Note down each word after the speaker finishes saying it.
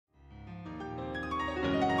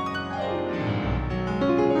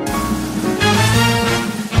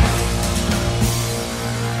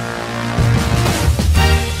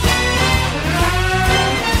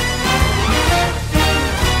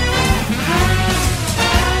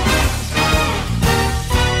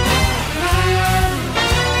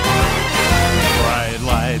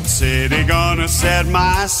set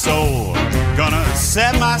my soul, gonna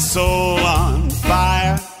set my soul on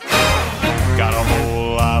fire. Got a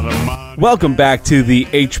whole lot of money. Welcome back to the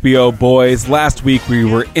HBO Boys. Last week we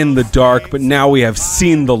were in the dark, but now we have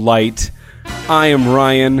seen the light. I am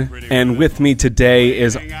Ryan, and with me today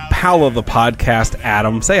is pal of the podcast,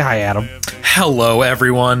 Adam. Say hi, Adam. Hello,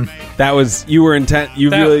 everyone. That was, you were intent, you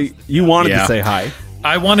wanted to say hi.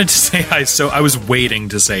 I wanted to say hi, so I was waiting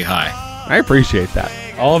to say hi. I appreciate that.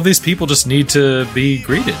 All of these people just need to be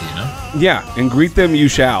greeted, you know? Yeah, and greet them you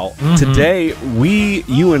shall. Mm-hmm. Today,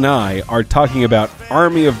 you and I are talking about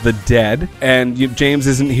Army of the Dead, and James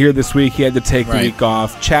isn't here this week. He had to take the week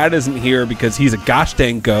off. Chad isn't here because he's a gosh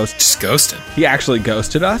dang ghost. Just ghosted. He actually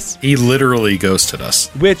ghosted us. He literally ghosted us.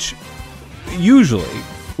 Which, usually,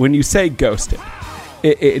 when you say ghosted,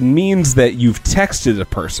 it means that you've texted a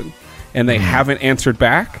person and they haven't answered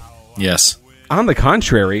back. Yes. On the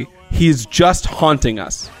contrary, he's just haunting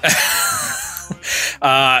us.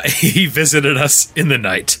 He visited us in the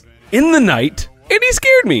night. In the night? And he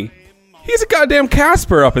scared me. He's a goddamn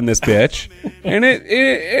Casper up in this bitch. And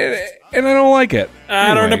and I don't like it.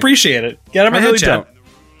 I don't appreciate it. Get him a head, Chad.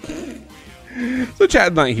 So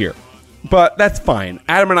Chad's not here. But that's fine.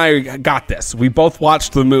 Adam and I got this. We both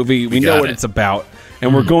watched the movie. We know what it's about.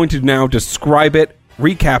 And we're going to now describe it,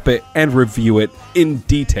 recap it, and review it in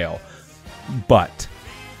detail. But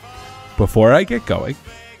before I get going...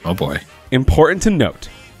 Oh boy. Important to note,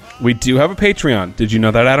 we do have a Patreon. Did you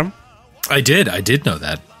know that, Adam? I did know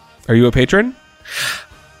that. Are you a patron?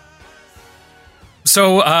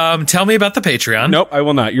 So, tell me about the Patreon. Nope, I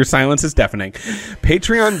will not. Your silence is deafening.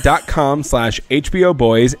 Patreon.com/HBO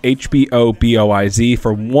Boys, HBOBOIZ.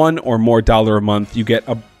 For $1 or more a month, you get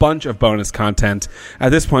a bunch of bonus content. At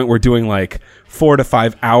this point, we're doing like 4 to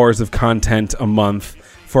 5 hours of content a month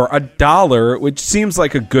for $1, which seems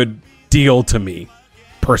like a good deal to me,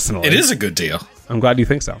 personally. It is a good deal. I'm glad you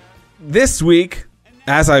think so. This week,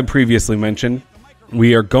 as I previously mentioned,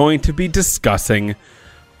 we are going to be discussing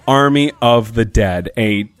Army of the Dead,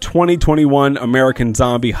 a 2021 American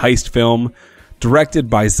zombie heist film directed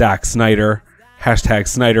by Zack Snyder.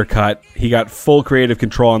 #Snyder Cut. He got full creative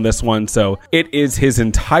control on this one, so it is his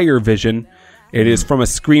entire vision. It is from a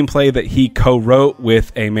screenplay that he co-wrote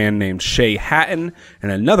with a man named Shay Hatton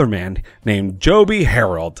and another man named Joby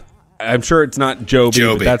Harold. I'm sure it's not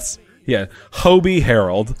Joby, but that's, Hobie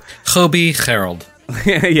Harold. Hobie Harold.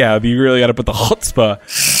 Yeah, you really got to put the chutzpah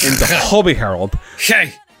into Hobie Harold.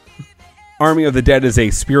 Hey! Army of the Dead is a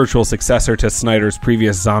spiritual successor to Snyder's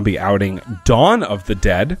previous zombie outing, Dawn of the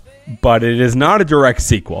Dead, but it is not a direct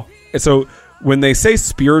sequel. So when they say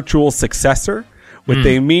spiritual successor, what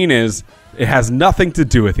they mean is it has nothing to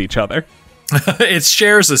do with each other. It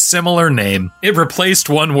shares a similar name. It replaced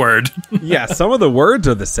one word. Yeah, some of the words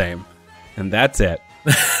are the same, and that's it.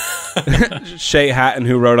 Shay Hatton,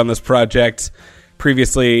 who wrote on this project,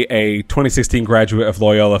 previously a 2016 graduate of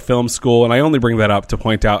Loyola Film School, and I only bring that up to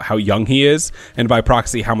point out how young he is, and by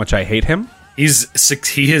proxy, how much I hate him. He is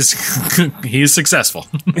successful,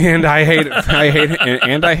 and I hate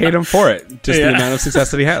him for it. Just the amount of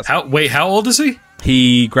success that he has. How old is he?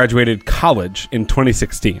 He graduated college in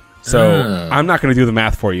 2016. So I'm not going to do the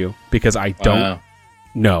math for you because I don't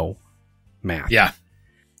know math. Yeah,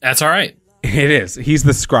 that's all right. It is. He's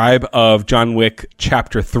the scribe of John Wick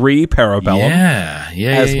Chapter 3, Parabellum.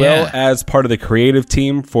 As well as part of the creative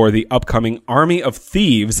team for the upcoming Army of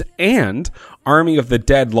Thieves and Army of the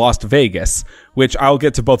Dead Lost Vegas, which I'll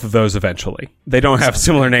get to both of those eventually. They don't have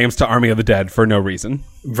similar names to Army of the Dead for no reason.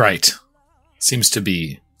 Right. Seems to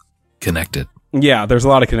be connected. Yeah, there's a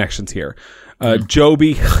lot of connections here.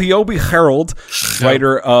 Joby Harold,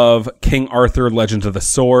 writer of King Arthur, Legends of the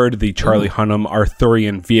Sword, the Charlie Hunnam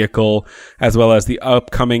Arthurian vehicle, as well as the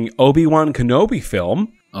upcoming Obi-Wan Kenobi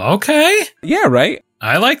film. Okay. Yeah, right?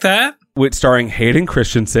 I like that. With starring Hayden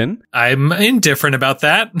Christensen. I'm indifferent about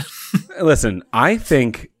that. Listen, I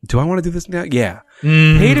think... Do I want to do this now? Yeah.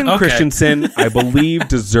 Hayden Christensen, I believe,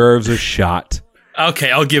 deserves a shot.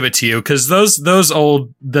 Okay, I'll give it to you because those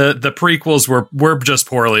old the prequels were just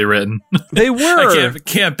poorly written. They were. I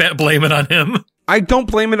can't blame it on him. I don't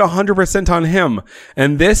blame it 100% on him.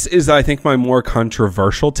 And this is, I think, my more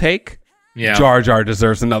controversial take. Yeah, Jar Jar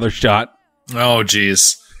deserves another shot. Oh,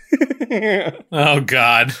 jeez. Oh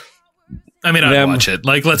God. I mean, I'd watch it.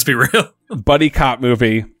 Like, let's be real. Buddy cop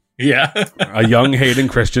movie. Yeah. A young Hayden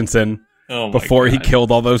Christensen before he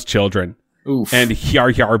killed all those children. Oof. And Yar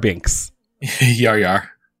Yar Binks. Yar Yar.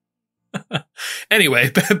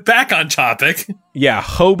 Anyway, back on topic. Yeah,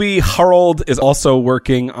 Hobie Harold is also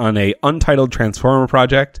working on a untitled Transformer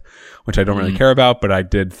project, which I don't really care about, but I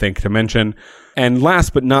did think to mention. And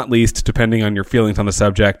last but not least, depending on your feelings on the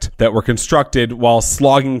subject, that were constructed while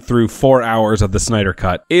slogging through 4 hours of the Snyder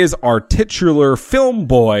Cut, is our titular film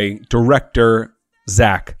boy director,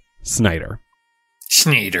 Zack Snyder.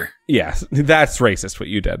 Snyder. Yes, that's racist what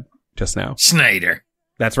you did just now. Snyder.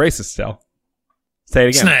 That's racist still. Say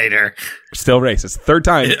it again. Snyder. Still racist. Third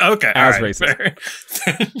time. Okay. As racist.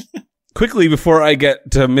 Quickly, before I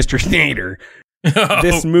get to Mr. Snyder,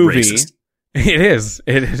 this movie... Racist. It is,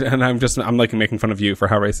 and I'm like making fun of you for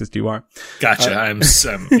how racist you are. Gotcha.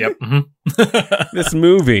 Yep. Mm-hmm. This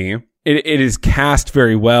movie, it is cast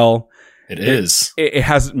very well. It is. It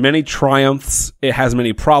has many triumphs. It has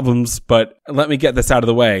many problems, but let me get this out of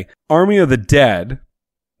the way. Army of the Dead,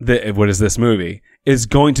 what is this movie, is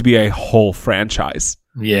going to be a whole franchise.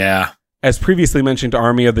 Yeah. As previously mentioned,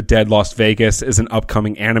 Army of the Dead Las Vegas is an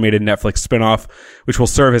upcoming animated Netflix spinoff, which will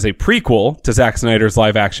serve as a prequel to Zack Snyder's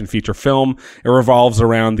live-action feature film. It revolves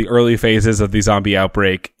around the early phases of the zombie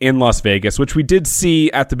outbreak in Las Vegas, which we did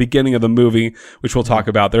see at the beginning of the movie, which we'll talk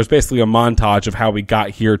about. There's basically a montage of how we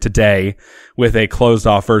got here today with a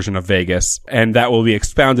closed-off version of Vegas, and that will be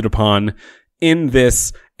expounded upon in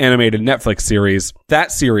this animated Netflix series.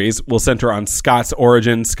 That series will center on Scott's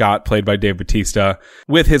origin, Scott, played by Dave Bautista,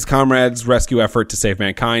 with his comrades' rescue effort to save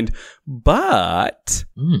mankind. But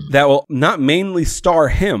that will not mainly star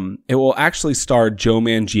him. It will actually star Joe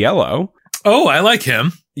Manganiello. Oh, I like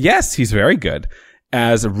him. Yes, he's very good.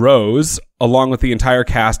 As Rose, along with the entire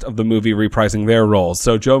cast of the movie reprising their roles.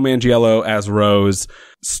 So Joe Manganiello as Rose,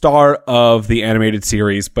 star of the animated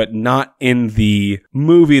series, but not in the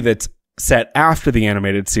movie that's set after the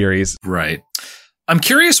animated series. Right. I'm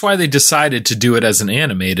curious why they decided to do it as an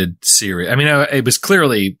animated series. I mean, it was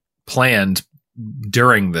clearly planned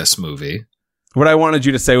during this movie. What I wanted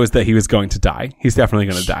you to say was that he was going to die. He's definitely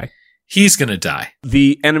going to die. He's going to die.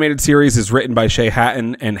 The animated series is written by Shay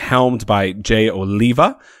Hatton and helmed by Jay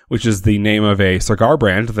Oliva, which is the name of a cigar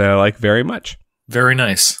brand that I like very much. Very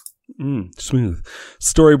nice. Smooth.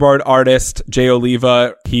 Storyboard artist Jay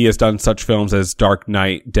Oliva. He has done such films as Dark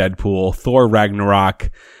Knight, Deadpool, Thor Ragnarok,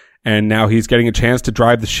 and now he's getting a chance to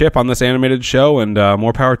drive the ship on this animated show, and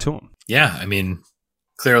more power to him. Yeah, I mean,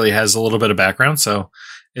 clearly has a little bit of background, so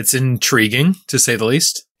it's intriguing, to say the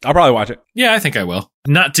least. I'll probably watch it. Yeah, I think I will.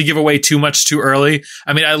 Not to give away too much too early.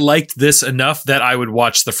 I mean, I liked this enough that I would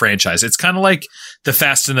watch the franchise. It's kind of like the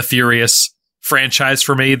Fast and the Furious franchise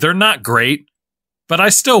for me. They're not great, but I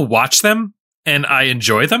still watch them and I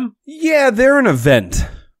enjoy them. Yeah, they're an event.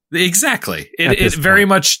 Exactly. It very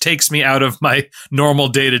much takes me out of my normal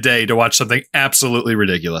day-to-day to watch something absolutely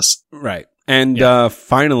ridiculous. Right. And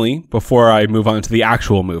finally, before I move on to the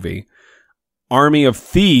actual movie, Army of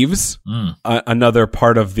Thieves, another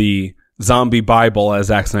part of the zombie Bible, as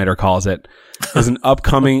Zack Snyder calls it, is an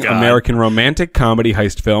upcoming American romantic comedy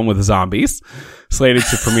heist film with zombies, slated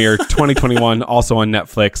to premiere 2021, also on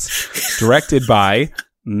Netflix, directed by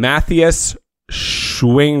Matthias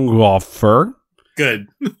Schweighöfer. Good.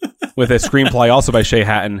 With a screenplay also by Shay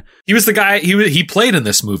Hatton. He was the guy, he played in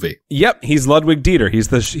this movie. Yep, he's Ludwig Dieter. He's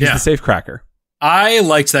the safecracker. I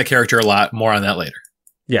liked that character a lot. More on that later.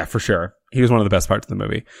 Yeah, for sure. He was one of the best parts of the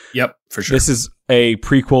movie. Yep, for sure. This is a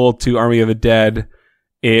prequel to Army of the Dead.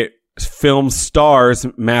 It film stars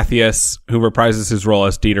Matthias, who reprises his role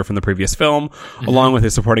as Dieter from the previous film, along with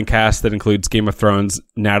his supporting cast that includes Game of Thrones'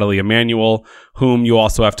 Natalie Emmanuel, whom you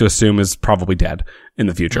also have to assume is probably dead in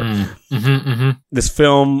the future. This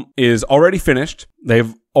film is already finished.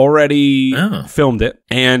 They've already filmed it,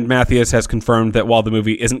 and Matthias has confirmed that while the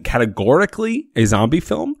movie isn't categorically a zombie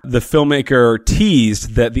film, the filmmaker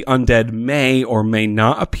teased that the undead may or may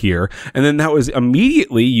not appear, and then that was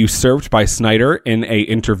immediately usurped by Snyder in a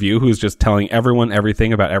interview, who's just telling everyone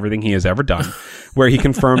everything about everything he has ever done, where he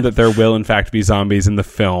confirmed that there will in fact be zombies in the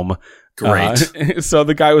film. Great. So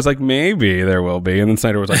the guy was like, maybe there will be, and then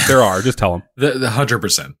Snyder was like, there are, just tell him. The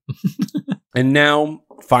 100%. And now,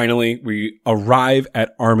 finally, we arrive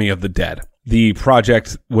at Army of the Dead. The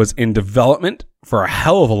project was in development for a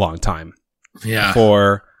hell of a long time. Yeah.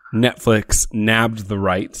 Before Netflix nabbed the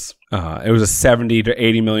rights. It was a $70 to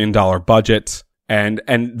 $80 million budget. And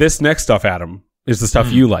this next stuff, Adam, is the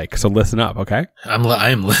stuff you like. So listen up, okay?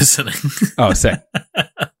 I'm listening. Oh, sick.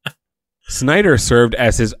 Snyder served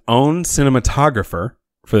as his own cinematographer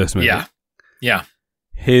for this movie. Yeah.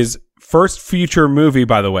 His first feature movie,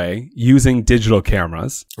 by the way, using digital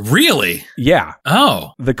cameras. Really? Yeah.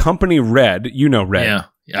 Oh. The company Red, you know Red.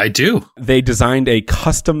 Yeah, I do. They designed a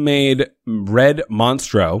custom-made Red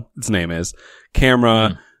Monstro, its name is,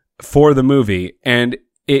 camera for the movie, and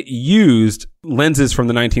it used lenses from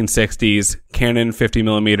the 1960s, Canon 50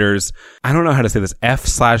 millimeters. I don't know how to say this,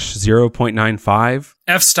 f/0.95?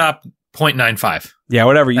 F-stop 0.95. Yeah,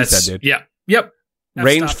 whatever you said, dude. Yeah. Yep.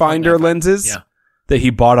 Rangefinder lenses that he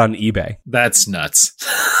bought on eBay. That's nuts.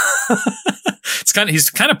 He's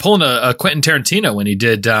kind of pulling a Quentin Tarantino when he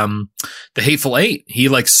did The Hateful Eight. He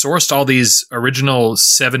like sourced all these original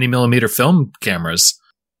 70 millimeter film cameras.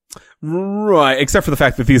 Right, except for the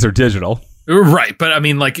fact that these are digital. Right, but I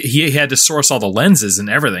mean, like, he had to source all the lenses and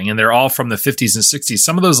everything, and they're all from the 50s and 60s.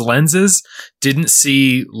 Some of those lenses didn't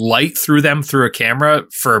see light through them through a camera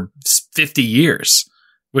for 50 years,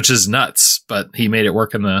 which is nuts, but he made it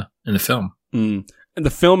work in the film. Mm. And the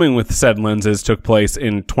filming with said lenses took place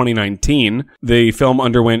in 2019. The film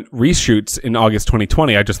underwent reshoots in August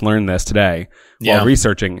 2020. I just learned this today while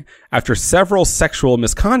researching. After several sexual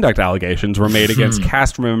misconduct allegations were made against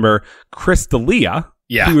cast member Chris D'Elia,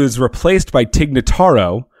 who was replaced by Tig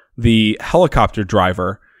Notaro, the helicopter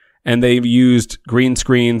driver, and they used green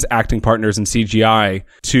screens, acting partners, and CGI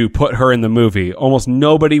to put her in the movie. Almost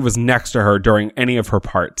nobody was next to her during any of her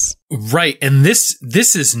parts. Right, and this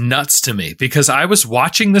is nuts to me because I was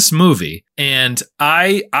watching this movie and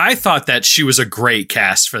I thought that she was a great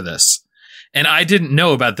cast for this, and I didn't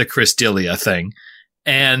know about the Chris D'Elia thing.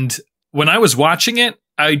 And when I was watching it,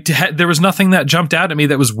 there was nothing that jumped out at me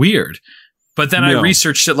that was weird. But then I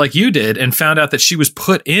researched it like you did and found out that she was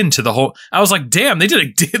put into the whole. I was like, "Damn, they did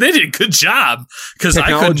a good job." Because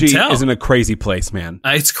I couldn't tell. Technology is in a crazy place, man.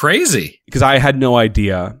 It's crazy. Because I had no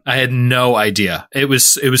idea. I had no idea. It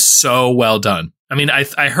was so well done. I mean, I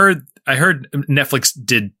heard Netflix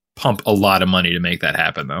did pump a lot of money to make that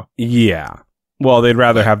happen, though. Yeah. Well, they'd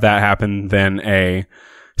rather have that happen than a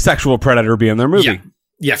sexual predator be in their movie.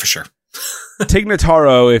 Yeah, for sure. Tig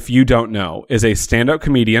Notaro, if you don't know, is a stand-up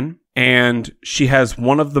comedian. And she has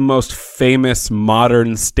one of the most famous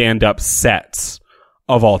modern stand-up sets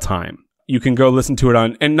of all time. You can go listen to it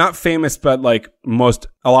on, and not famous, but like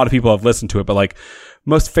a lot of people have listened to it, but like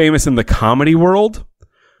most famous in the comedy world.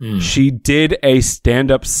 She did a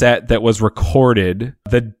stand-up set that was recorded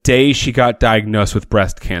the day she got diagnosed with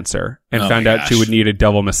breast cancer and found out she would need a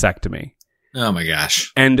double mastectomy. Oh my gosh.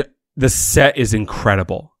 And the set is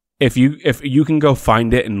incredible. If you can go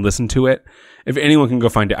find it and listen to it, if anyone can go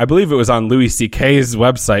find it, I believe it was on Louis C.K.'s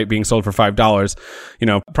website being sold for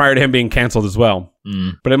 $5, prior to him being canceled as well.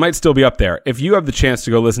 But it might still be up there. If you have the chance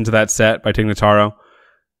to go listen to that set by Tig Notaro,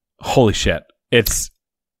 holy shit, it's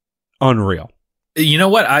unreal. You know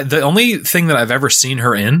what? The only thing that I've ever seen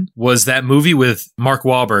her in was that movie with Mark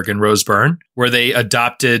Wahlberg and Rose Byrne, where they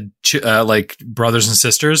adopted like brothers and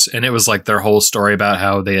sisters, and it was like their whole story about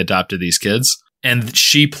how they adopted these kids. And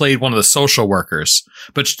she played one of the social workers,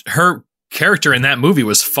 but her character in that movie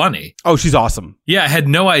was funny. Oh, she's awesome. Yeah, I had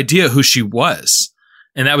no idea who she was.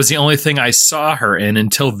 And that was the only thing I saw her in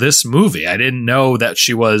until this movie. I didn't know that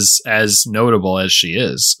she was as notable as she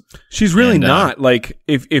is. She's really not. Like,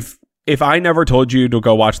 if I never told you to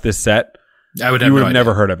go watch this set, you would have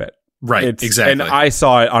never heard of it. Right, exactly. And I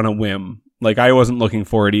saw it on a whim. Like, I wasn't looking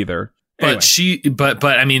for it either. Anyway. But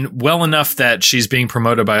I mean, well enough that she's being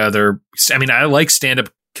promoted by other. I mean, I like stand-up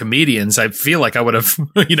comedians. I feel like I would have,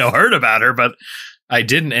 heard about her, but I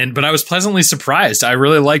didn't. But I was pleasantly surprised. I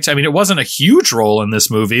really liked. I mean, it wasn't a huge role in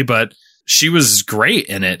this movie, but she was great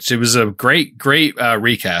in it. It was a great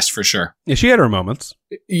recast for sure. Yeah, she had her moments.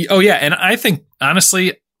 Oh yeah, and I think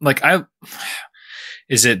honestly, like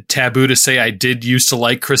is it taboo to say I did used to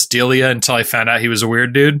like Chris D'Elia until I found out he was a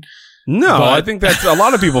weird dude? No, but I think that's a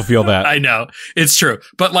lot of people feel that. I know it's true,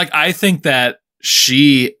 but like I think that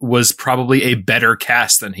she was probably a better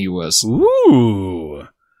cast than he was. Ooh,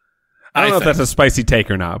 I don't know if that's a spicy take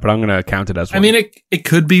or not, but I'm going to count it as one. I mean, it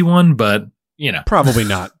could be one, but probably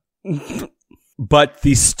not. But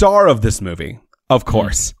the star of this movie, of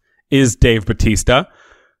course, is Dave Bautista,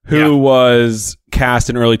 who was cast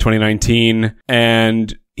in early 2019,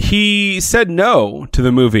 and he said no to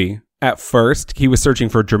the movie. At first, he was searching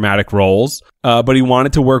for dramatic roles, but he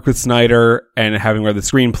wanted to work with Snyder, and having read the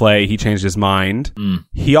screenplay, he changed his mind.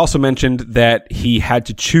 He also mentioned that he had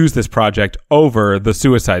to choose this project over The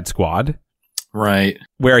Suicide Squad. Right.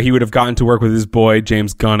 Where he would have gotten to work with his boy,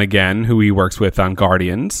 James Gunn, again, who he works with on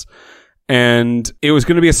Guardians. And it was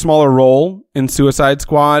going to be a smaller role in Suicide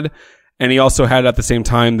Squad. And he also had, at the same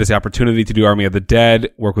time, this opportunity to do Army of the Dead,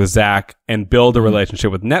 work with Zach, and build a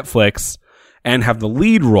relationship with Netflix, and have the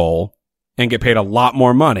lead role and get paid a lot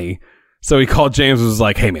more money. So he called James and was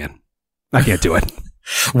like, hey, man, I can't do it.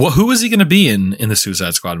 Well, who was he going to be in the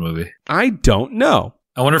Suicide Squad movie? I don't know.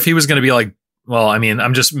 I wonder if he was going to be like, well, I mean,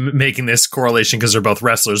 I'm just making this correlation because they're both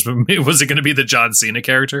wrestlers, but was it going to be the John Cena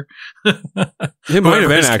character? It might have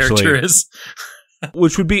been, actually.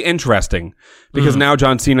 Which would be interesting because now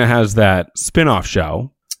John Cena has that spin-off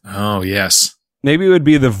show. Oh, yes. Maybe it would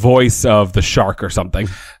be the voice of the shark or something.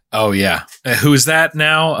 Oh, yeah. Who's that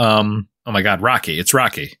now? Oh, my God. Rocky. It's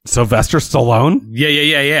Rocky. Sylvester Stallone?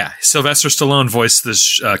 Yeah. Sylvester Stallone voiced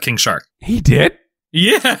the King Shark. He did?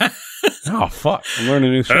 Yeah. Oh, fuck. I'm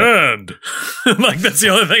learning new shit. And like, that's the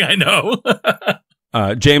only thing I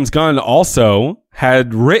know. James Gunn also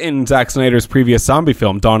had written Zack Snyder's previous zombie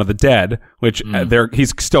film, Dawn of the Dead, which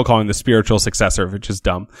he's still calling the spiritual successor, which is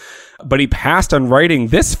dumb. But he passed on writing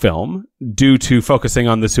this film due to focusing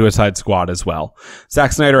on the Suicide Squad as well.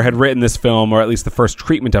 Zack Snyder had written this film, or at least the first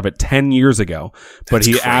treatment of it, 10 years ago. But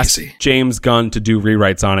he asked James Gunn to do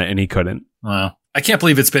rewrites on it, and he couldn't. Wow. I can't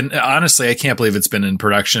believe it's been in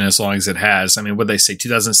production as long as it has. I mean, what'd they say?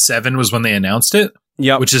 2007 was when they announced it?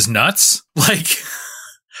 Yeah. Which is nuts. Like,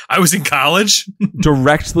 I was in college.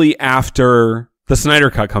 Directly after the Snyder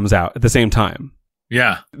Cut comes out at the same time.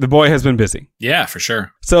 Yeah. The boy has been busy. Yeah, for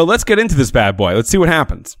sure. So let's get into this bad boy. Let's see what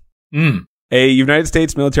happens. A United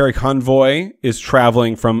States military convoy is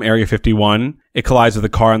traveling from Area 51. It collides with a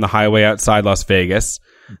car on the highway outside Las Vegas.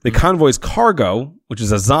 The convoy's cargo, which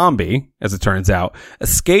is a zombie, as it turns out,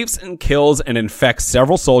 escapes and kills and infects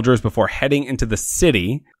several soldiers before heading into the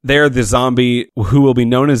city. There, the zombie, who will be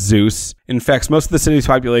known as Zeus, infects most of the city's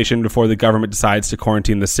population before the government decides to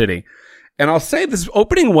quarantine the city. And I'll say this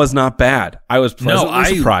opening was not bad. I was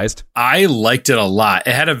pleasantly surprised. I liked it a lot.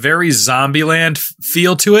 It had a very Zombieland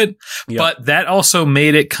feel to it, but that also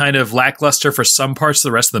made it kind of lackluster for some parts of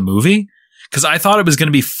the rest of the movie, because I thought it was going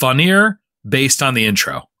to be funnier based on the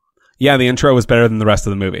intro. Yeah, the intro was better than the rest of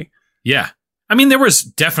the movie. Yeah. I mean, there was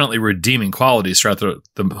definitely redeeming qualities throughout the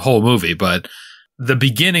whole movie, but the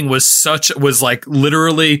beginning was like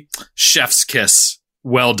literally chef's kiss.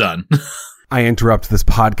 Well done. I interrupt this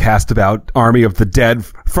podcast about Army of the Dead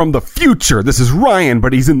from the future. This is Ryan,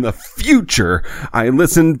 but he's in the future. I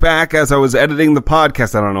listened back as I was editing the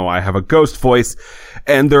podcast. I don't know. I have a ghost voice,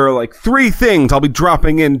 and there are like 3 things I'll be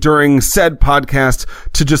dropping in during said podcast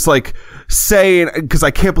to just like say, because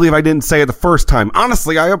I can't believe I didn't say it the first time.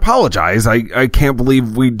 Honestly, I apologize. I can't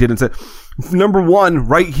believe we didn't say. Number 1,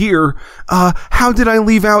 right here. How did I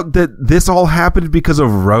leave out that this all happened because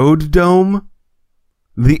of Road Dome?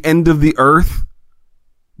 The end of the earth?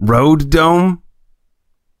 Road Dome?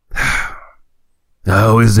 I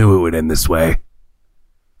always knew it would end this way.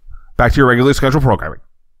 Back to your regularly scheduled programming.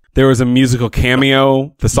 There was a musical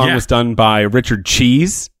cameo. The song was done by Richard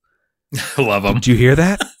Cheese. I love him. Did you hear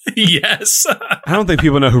that? Yes. I don't think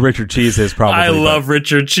people know who Richard Cheese is, probably. I love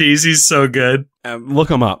Richard Cheese. He's so good.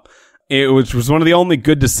 Look him up. It was one of the only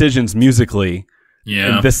good decisions musically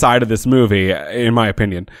in this side of this movie, in my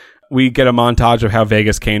opinion. We get a montage of how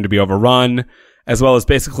Vegas came to be overrun, as well as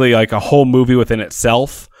basically like a whole movie within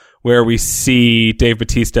itself, where we see Dave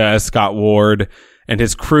Bautista as Scott Ward and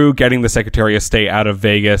his crew getting the Secretary of State out of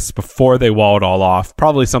Vegas before they wall it all off.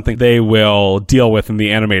 Probably something they will deal with in the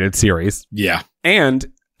animated series. Yeah. And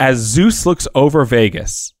as Zeus looks over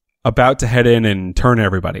Vegas, about to head in and turn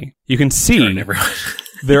everybody, you can see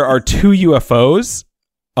there are 2 UFOs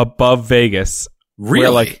above Vegas. Really?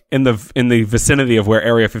 Where, like in the vicinity of where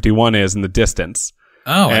Area 51 is in the distance.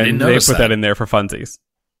 Oh, I didn't notice that. They put that in there for funsies.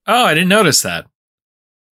 Oh, I didn't notice that.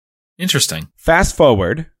 Interesting. Fast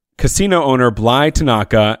forward, casino owner Bly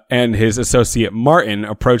Tanaka and his associate Martin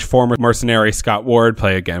approach former mercenary Scott Ward,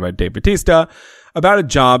 played again by Dave Bautista, about a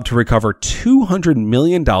job to recover $200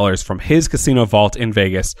 million from his casino vault in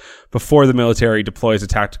Vegas before the military deploys a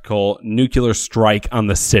tactical nuclear strike on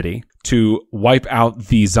the city to wipe out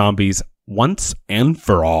the zombies once and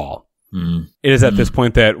for all. It is at this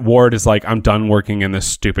point that Ward is like, I'm done working in this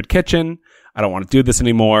stupid kitchen. I don't want to do this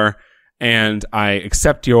anymore. And I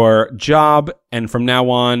accept your job. And from now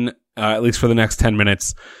on, at least for the next 10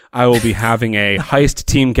 minutes, I will be having a heist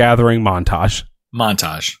team gathering montage.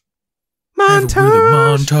 Montage.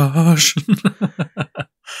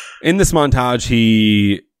 In this montage,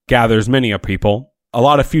 he gathers many of people. A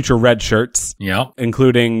lot of future red shirts,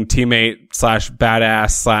 including teammate /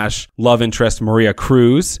 badass / love interest Maria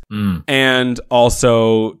Cruz, and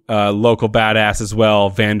also local badass as well,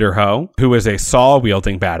 Vanderho, who is a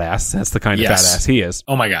saw-wielding badass. That's the kind of badass he is.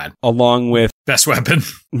 Oh my God. Along with best weapon,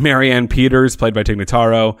 Marianne Peters, played by Tig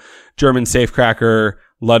Notaro, German safecracker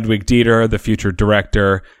Ludwig Dieter, the future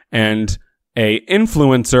director, and a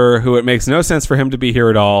influencer who it makes no sense for him to be here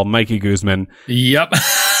at all, Mikey Guzman. Yep.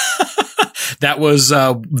 That was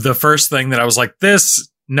the first thing that I was like,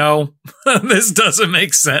 this doesn't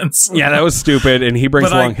make sense. Yeah, that was stupid. And he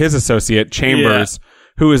brings along his associate, Chambers,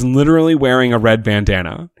 who is literally wearing a red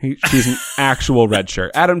bandana. She's an actual red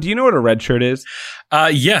shirt. Adam, do you know what a red shirt is?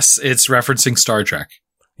 Yes, it's referencing Star Trek.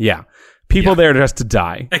 Yeah. People there just to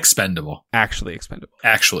die. Expendable. Actually expendable.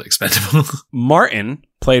 Actually expendable. Martin,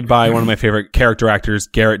 played by one of my favorite character actors,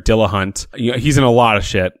 Garrett Dillahunt. He's in a lot of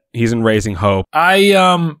shit. He's in Raising Hope.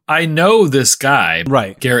 I know this guy,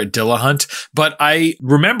 Right. Garrett Dillahunt, but I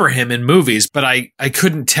remember him in movies, but I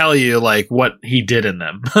couldn't tell you like what he did in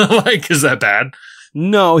them. Like, is that bad?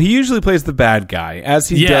 No, he usually plays the bad guy, as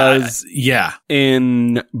he does Yeah.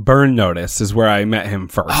 in Burn Notice, is where I met him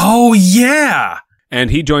first. Oh, yeah. And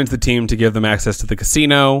he joins the team to give them access to the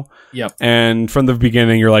casino. Yep. And from the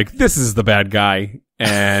beginning, you're like, this is the bad guy.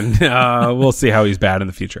 And we'll see how he's bad in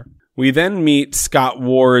the future. We then meet Scott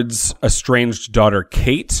Ward's estranged daughter,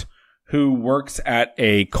 Kate, who works at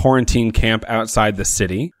a quarantine camp outside the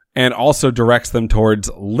city and also directs them towards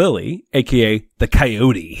Lily, a.k.a. the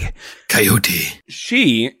Coyote. Coyote.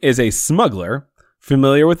 She is a smuggler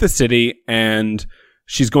familiar with the city, and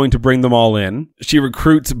she's going to bring them all in. She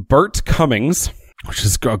recruits Bert Cummings, which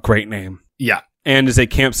is a great name, Yeah. and is a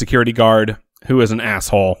camp security guard who is an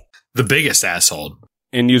asshole The biggest asshole.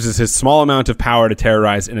 and uses his small amount of power to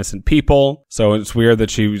terrorize innocent people. So it's weird that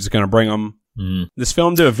she was going to bring him. This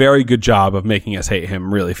film did a very good job of making us hate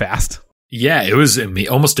him really fast. Yeah, it was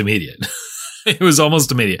almost immediate. It was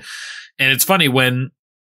almost immediate. And it's funny when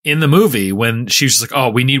in the movie, when she was just like, oh,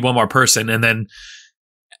 we need one more person. And then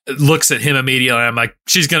looks at him immediately. I'm like,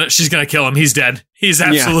 she's going to kill him. He's dead. He's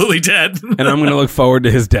absolutely dead. And I'm going to look forward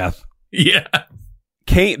to his death. Yeah.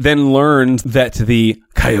 Kate then learns that the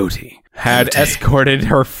Coyote had escorted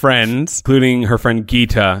her friends, including her friend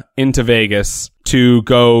Geeta, into Vegas to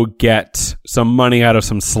go get some money out of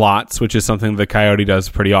some slots, which is something the Coyote does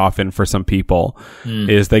pretty often for some people,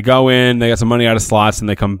 is they go in, they get some money out of slots, and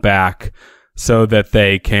they come back so that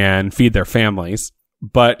they can feed their families.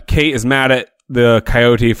 But Kate is mad at the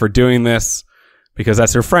Coyote for doing this because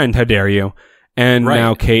that's her friend. How dare you? And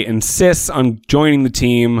now Kate insists on joining the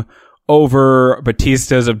team over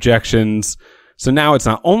Batista's objections. So now it's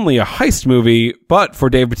not only a heist movie, but for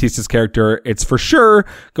Dave Bautista's character, it's for sure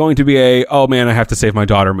going to be a, oh man, I have to save my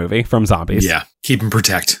daughter movie from zombies. Yeah. Keep and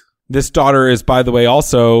protect. This daughter is, by the way,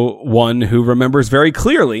 also one who remembers very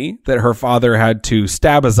clearly that her father had to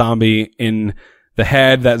stab a zombie in the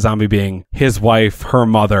head, that zombie being his wife, her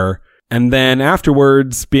mother. And then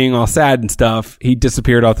afterwards, being all sad and stuff, he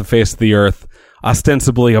disappeared off the face of the earth,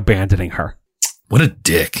 ostensibly abandoning her. What a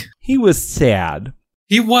dick. He was sad.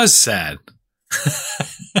 He was sad.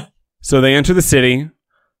 So they enter the city.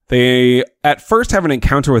 They at first have an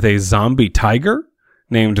encounter with a zombie tiger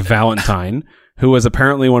named Valentine, who was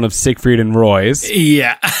apparently one of Siegfried and Roy's.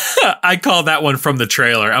 Yeah. I called that one from the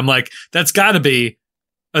trailer. I'm like, that's got to be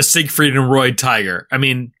a Siegfried and Roy tiger. I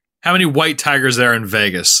mean, how many white tigers are there in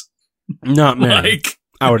Vegas? Not many, Like,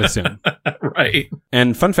 I would assume. right.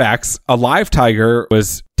 And fun facts, a live tiger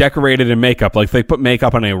was decorated in makeup, like they put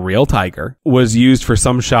makeup on a real tiger, was used for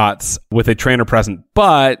some shots with a trainer present,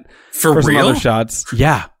 but For some real? other shots,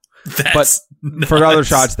 yeah. That's For other nuts.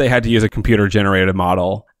 shots, they had to use a computer-generated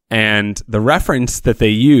model. And the reference that they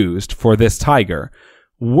used for this tiger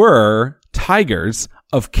were tigers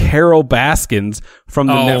of Carol Baskins from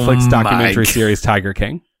the Oh Netflix documentary my series Tiger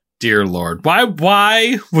King. Dear Lord.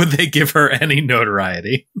 Why would they give her any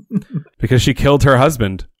notoriety? Because she killed her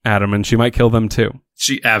husband, Adam, and she might kill them too.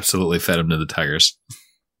 She absolutely fed him to the tigers.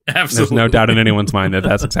 Absolutely. There's no doubt in anyone's mind that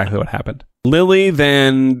that's exactly what happened. Lily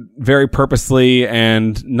then very purposely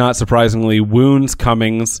and not surprisingly wounds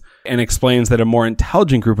Cummings and explains that a more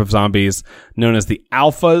intelligent group of zombies known as the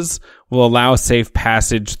Alphas will allow safe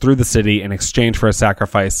passage through the city in exchange for a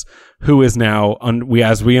sacrifice who is now,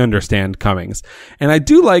 as we understand, Cummings. And I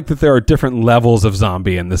do like that there are different levels of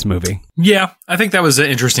zombie in this movie. Yeah, I think that was an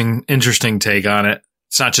interesting take on it.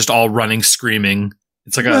 It's not just all running, screaming.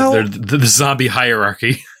 It's like the zombie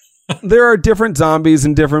hierarchy. There are different zombies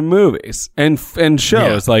in different movies and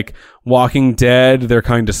shows. Yeah. Like Walking Dead, they're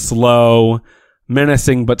kind of slow,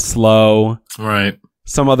 menacing but slow. Right.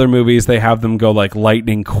 Some other movies, they have them go like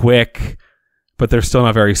lightning quick, but they're still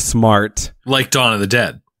not very smart. Like Dawn of the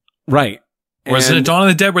Dead. Right. Wasn't it Dawn of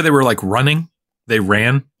the Dead where they were like running? They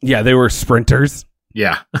ran? Yeah, they were sprinters.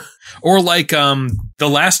 Yeah. Or like The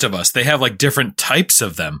Last of Us. They have like different types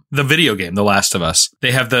of them. The video game, The Last of Us.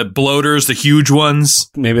 They have the bloaters, the huge ones.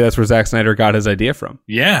 Maybe that's where Zack Snyder got his idea from.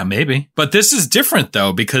 Yeah, maybe. But this is different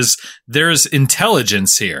though, because there's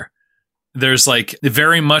intelligence here. There's like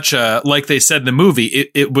very much like they said in the movie,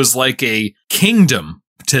 it was like a kingdom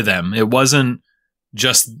to them. It wasn't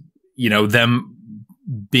just, them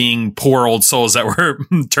being poor old souls that were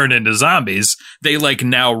turned into zombies. They like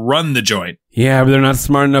now run the joint. Yeah, but they're not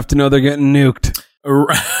smart enough to know they're getting nuked.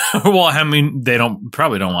 Well, I mean, they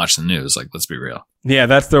probably don't watch the news. Like, let's be real. Yeah,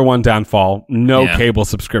 that's their one downfall. No Yeah. cable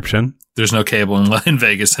subscription. There's no cable in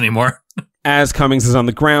Vegas anymore. As Cummings is on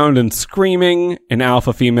the ground and screaming, an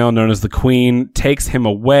alpha female known as the Queen takes him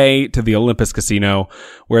away to the Olympus Casino,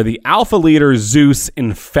 where the alpha leader Zeus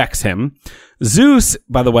infects him. Zeus,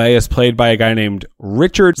 by the way, is played by a guy named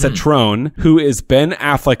Richard Cetrone, who is Ben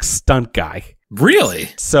Affleck's stunt guy. Really?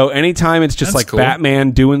 So anytime it's just That's like cool.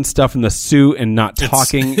 Batman doing stuff in the suit and not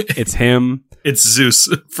talking, it's him. It's Zeus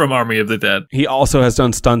from Army of the Dead. He also has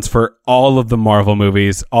done stunts for all of the Marvel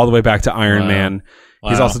movies, all the way back to Iron Man.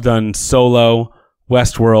 He's Wow. also done Solo,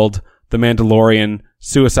 Westworld, The Mandalorian,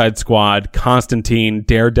 Suicide Squad, Constantine,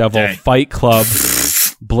 Daredevil, Dang. Fight Club,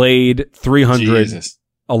 Blade, 300, Jesus.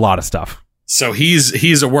 a lot of stuff. So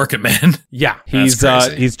he's a working man. Yeah, That's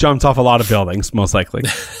crazy. he's jumped off a lot of buildings, most likely.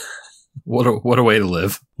 What a way to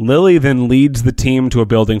live. Lily then leads the team to a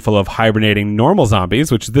building full of hibernating normal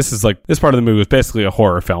zombies, which this part of the movie was basically a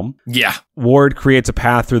horror film. Yeah. Ward creates a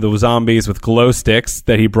path through the zombies with glow sticks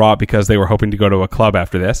that he brought because they were hoping to go to a club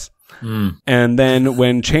after this. And then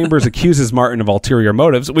when Chambers accuses Martin of ulterior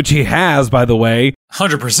motives, which he has, by the way,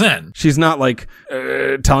 100%. she's not like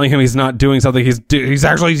telling him he's not doing something he's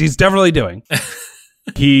definitely doing.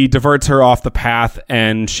 He diverts her off the path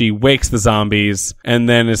and she wakes the zombies and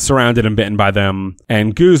then is surrounded and bitten by them.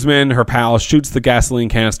 And Guzman, her pal, shoots the gasoline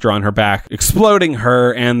canister on her back, exploding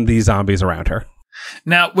her and the zombies around her.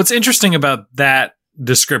 Now, what's interesting about that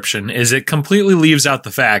description is it completely leaves out the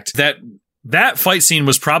fact that that fight scene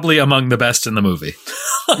was probably among the best in the movie.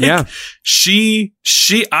 Yeah.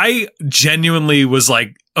 I genuinely was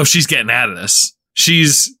like, oh, she's getting out of this.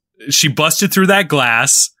 She busted through that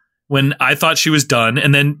glass when I thought she was done,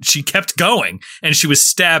 and then she kept going, and she was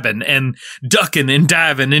stabbing and ducking and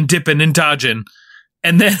diving and dipping and dodging.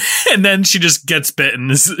 And then she just gets bitten,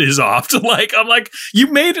 is off. Like, I'm like, you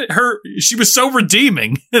made her, she was so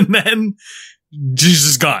redeeming, and then she's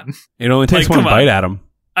just gone. It only takes Like, one come on. bite at him.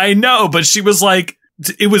 I know, but she was like,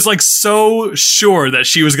 it was like so sure that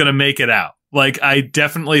she was going to make it out. Like, I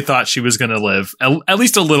definitely thought she was going to live at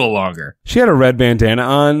least a little longer. She had a red bandana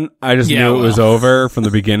on. I just Yeah, knew it was well. over from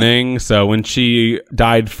the beginning. So when she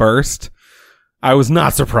died first, I was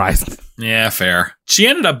not surprised. Yeah, fair. She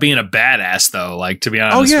ended up being a badass, though, like, to be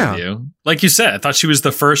honest yeah. with you. Like you said, I thought she was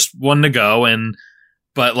the first one to go,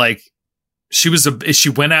 but like, she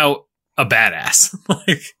went out a badass.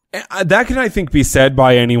 Like, That can, I think, be said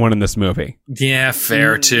by anyone in this movie. yeah,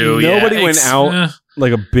 fair too. Nobody Yeah, went out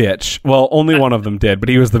like a bitch. Well, only one of them did, but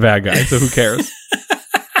he was the bad guy, so who cares?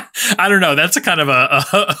 I don't know. That's a kind of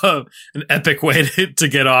an epic way to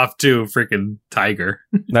get off to freaking Tiger.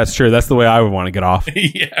 That's true. That's the way I would want to get off.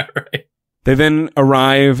 Yeah, right. They then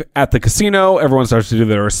arrive at the casino. Everyone starts to do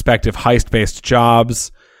their respective heist-based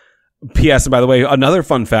jobs. P.S. And by the way, another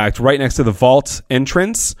fun fact, right next to the vault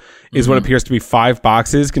entrance is what appears to be 5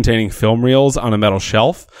 boxes containing film reels on a metal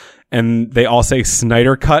shelf. And they all say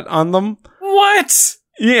Snyder Cut on them. What?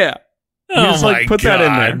 Yeah. You Oh just, like, my put God.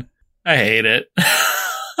 that in there. I hate it.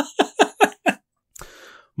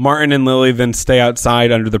 Martin and Lily then stay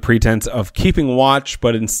outside under the pretense of keeping watch,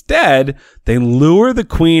 but instead they lure the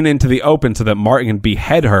Queen into the open so that Martin can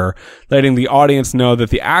behead her, letting the audience know that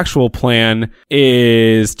the actual plan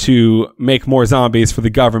is to make more zombies for the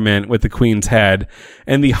government with the Queen's head.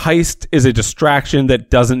 And the heist is a distraction that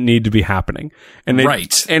doesn't need to be happening. And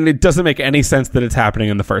Right. And it doesn't make any sense that it's happening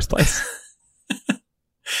in the first place.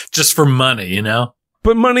 Just for money, you know?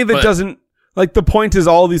 But money that doesn't, like, the point is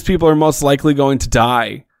all these people are most likely going to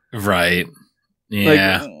die. Right.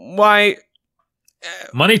 Yeah. Like, why?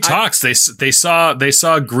 Money talks. They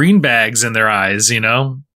saw green bags in their eyes, you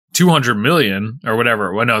know? 200 million or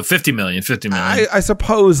whatever. Well, no, 50 million. I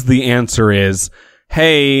suppose the answer is,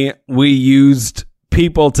 hey, we used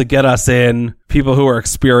people to get us in, people who are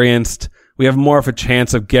experienced. We have more of a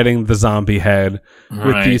chance of getting the zombie head with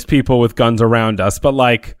Right. these people with guns around us. But,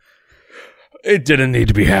 like, it didn't need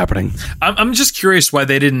to be happening. I'm just curious why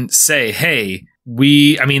they didn't say, hey,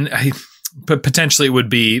 but potentially it would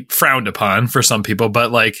be frowned upon for some people,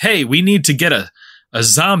 but like, hey, we need to get a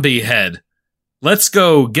zombie head. Let's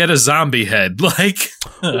go get a zombie head. Like,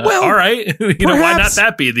 Well, all right. Why not perhaps-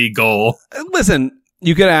 that be the goal? Listen,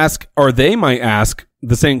 you could ask, or they might ask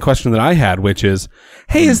the same question that I had, which is,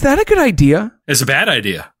 hey, is that a good idea? It's a bad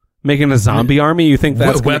idea. Making a zombie army? You think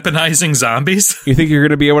that's gonna- Weaponizing zombies? you think you're going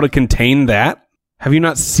to be able to contain that? Have you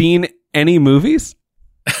not seen any movies?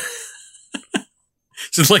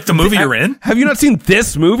 It's like the movie you're in? Have you not seen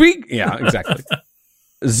this movie? Yeah, exactly.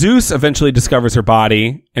 Zeus eventually discovers her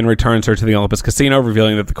body and returns her to the Olympus Casino,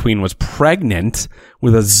 revealing that the Queen was pregnant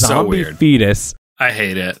with a So zombie weird. fetus. I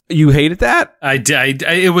hate it. You hated that?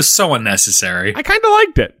 It was so unnecessary. I kind of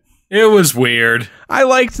liked it. It was weird. I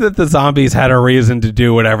liked that the zombies had a reason to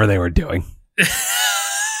do whatever they were doing.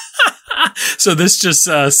 So this just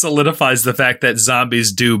solidifies the fact that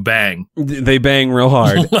zombies do bang. They bang real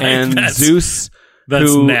hard. Like, and Zeus, that's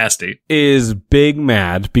who nasty, is big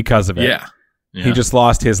mad because of it. Yeah. He just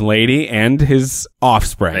lost his lady and his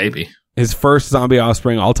offspring. Baby. His first zombie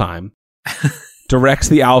offspring all time. Directs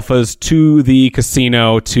the alphas to the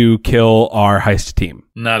casino to kill our heist team.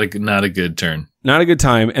 Not a good turn. Not a good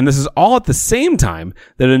time. And this is all at the same time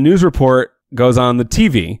that a news report goes on the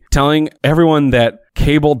TV telling everyone that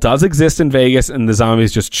cable does exist in Vegas and the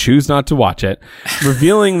zombies just choose not to watch it,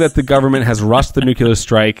 revealing that the government has rushed the nuclear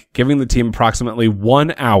strike, giving the team approximately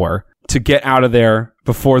 1 hour to get out of there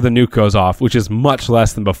before the nuke goes off, which is much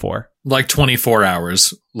less than before. Like 24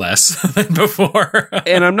 hours less than before.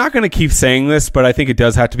 And I'm not going to keep saying this, but I think it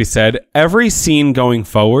does have to be said. Every scene going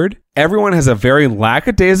forward, everyone has a very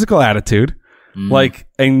lackadaisical attitude. Like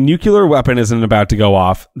a nuclear weapon isn't about to go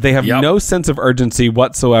off. They have no sense of urgency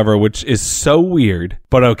whatsoever, which is so weird,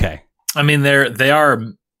 but okay. I mean, they are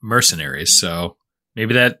mercenaries, so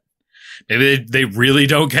maybe they really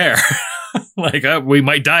don't care. Like, we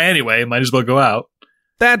might die anyway. Might as well go out.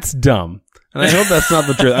 That's dumb. And I hope that's not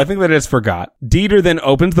the truth. I think that it's forgot. Dieter then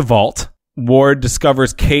opens the vault. Ward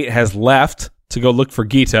discovers Kate has left to go look for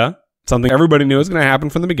Gita. Something everybody knew was going to happen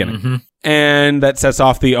from the beginning. Mm-hmm. And that sets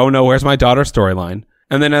off the, oh no, where's my daughter storyline.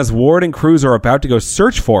 And then as Ward and Cruz are about to go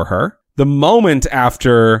search for her, the moment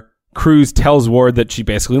after Cruz tells Ward that she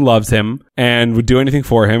basically loves him and would do anything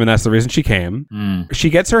for him, and that's the reason she came, she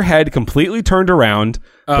gets her head completely turned around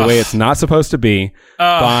the way it's not supposed to be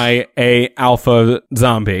by a alpha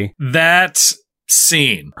zombie. That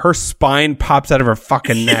scene. Her spine pops out of her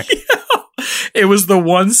fucking neck. It was the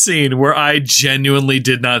one scene where I genuinely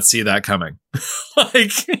did not see that coming.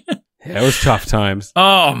 Like, yeah, it was tough times.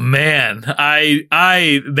 Oh man,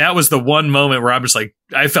 that was the one moment where I was like,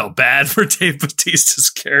 I felt bad for Dave Bautista's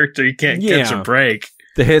character. He can't catch a break.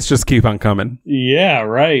 The hits just keep on coming. Yeah,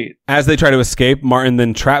 right. As they try to escape, Martin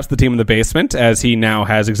then traps the team in the basement as he now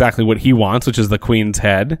has exactly what he wants, which is the Queen's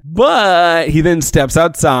head. But he then steps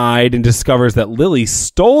outside and discovers that Lily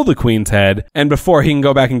stole the Queen's head. And before he can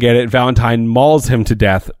go back and get it, Valentine mauls him to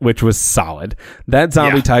death, which was solid. That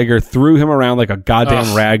zombie tiger threw him around like a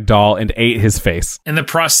goddamn rag doll and ate his face. And the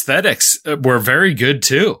prosthetics were very good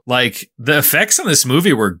too. Like, the effects in this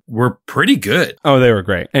movie were pretty good. Oh, they were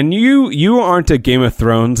great. And you aren't a Game of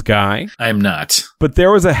Thrones guy. I'm not. But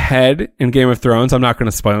there was a head in Game of Thrones, I'm not going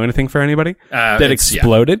to spoil anything for anybody, that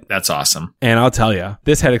exploded. Yeah, that's awesome. And I'll tell you,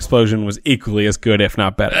 this head explosion was equally as good, if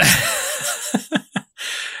not better.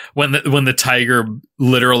 When the tiger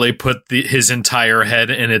literally put his entire head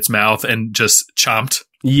in its mouth and just chomped.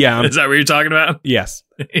 Yeah. Is that what you're talking about? Yes.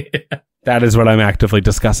 Yeah. That is what I'm actively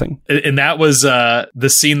discussing. And that was the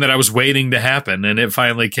scene that I was waiting to happen, and it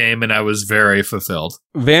finally came, and I was very fulfilled.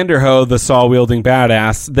 Vanderho, the saw-wielding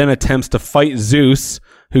badass, then attempts to fight Zeus,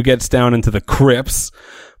 who gets down into the crypts,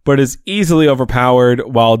 but is easily overpowered,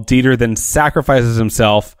 while Dieter then sacrifices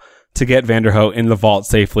himself to get Vanderho in the vault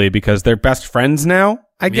safely, because they're best friends now,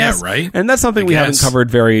 I guess. Yeah, right? And that's something we haven't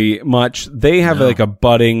covered very much. They have like a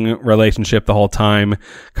budding relationship the whole time,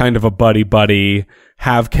 kind of a buddy-buddy,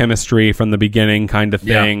 have chemistry from the beginning kind of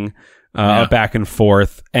thing, back and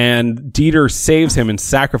forth. And Dieter saves him and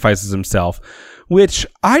sacrifices himself, which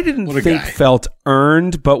I didn't think felt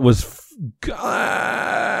earned, but was...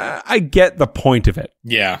 I get the point of it.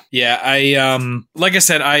 Yeah. I like I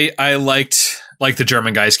said, I liked the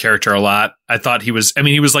German guy's character a lot. I thought he was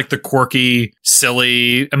like the quirky,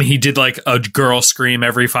 silly. I mean, he did like a girl scream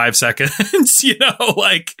every 5 seconds,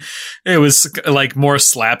 like it was like more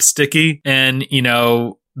slapsticky. And,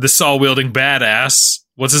 the saw wielding badass,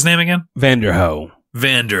 what's his name again? Vanderho.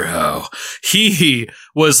 He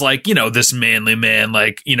was like, this manly man,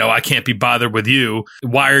 like, I can't be bothered with you.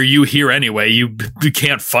 Why are you here anyway? You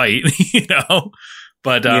can't fight,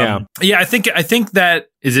 But I think that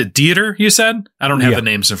is it Dieter, you said? I don't have the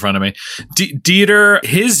names in front of me. Dieter,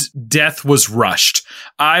 his death was rushed.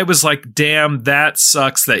 I was like, damn, that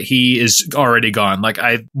sucks that he is already gone. Like,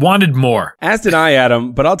 I wanted more. As did I,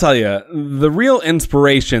 Adam, but I'll tell you, the real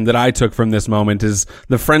inspiration that I took from this moment is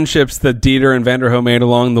the friendships that Dieter and Vanderho made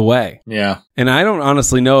along the way. Yeah. And I don't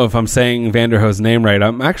honestly know if I'm saying Vanderho's name right.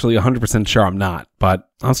 I'm actually 100% sure I'm not, but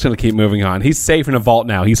I'm just going to keep moving on. He's safe in a vault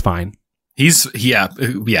now. He's fine. He's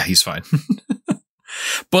fine.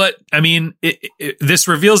 But I mean, this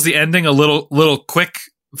reveals the ending a little quick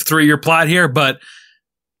through your plot here. But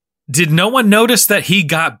did no one notice that he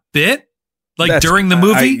got bit during the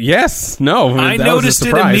movie? Yes, no, I noticed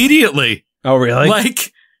it immediately. Oh, really?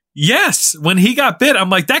 Like, yes, when he got bit, I'm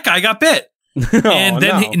like, that guy got bit. And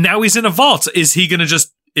then now he's in a vault. Is he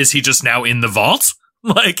just now in the vault?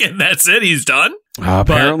 Like, and that's it. He's done.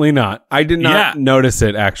 Apparently not. I did not notice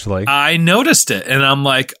it, actually. I noticed it, and I'm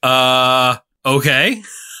like, okay.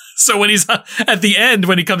 So when he's at the end,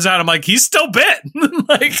 when he comes out, I'm like, he's still bit.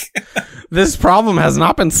 Like, this problem has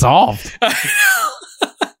not been solved.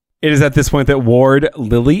 It is at this point that Ward,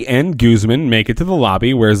 Lily, and Guzman make it to the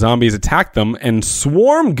lobby where zombies attack them and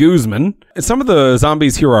swarm Guzman. Some of the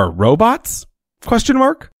zombies here are robots? Question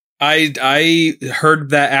mark? I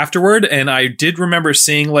heard that afterward, and I did remember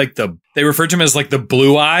seeing like they referred to him as like the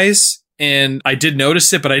blue eyes, and I did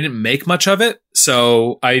notice it, but I didn't make much of it,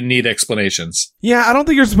 so I need explanations. Yeah, I don't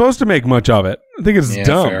think you're supposed to make much of it. I think it's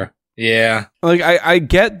dumb. Fair. Yeah. Like, I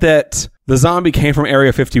get that the zombie came from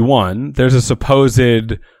Area 51. There's a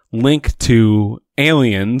supposed link to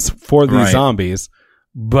aliens for these zombies.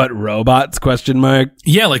 But robots, question mark?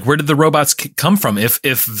 Yeah, like where did the robots come from?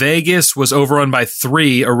 If Vegas was overrun by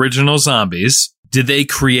 3 original zombies, did they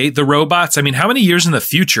create the robots? I mean, how many years in the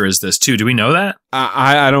future is this, too? Do we know that?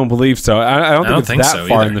 I don't believe so. I don't think it's that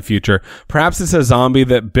far in the future. Perhaps it's a zombie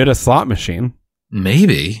that bit a slot machine.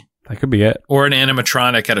 Maybe. That could be it. Or an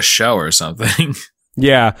animatronic at a show or something.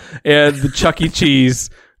 Yeah, the Chuck E. Cheese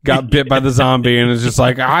got bit by the zombie and is just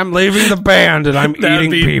like, I'm leaving the band and I'm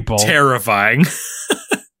eating people. Terrifying.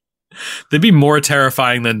 They'd be more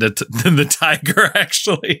terrifying than the tiger,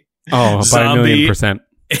 actually. Oh, Zombie, by 1,000,000%.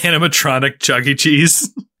 Animatronic Chuck E. Cheese.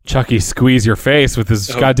 Chucky squeeze your face with his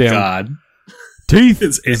goddamn teeth.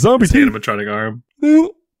 His zombie teeth. Animatronic arm.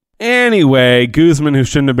 Anyway, Guzman, who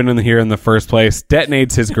shouldn't have been here in the first place,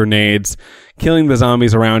 detonates his grenades, killing the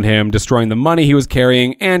zombies around him, destroying the money he was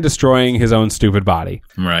carrying, and destroying his own stupid body.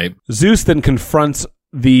 Right. Zeus then confronts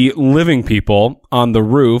the living people on the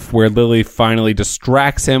roof, where Lily finally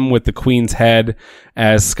distracts him with the Queen's head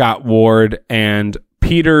as Scott Ward and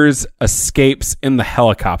Peters escapes in the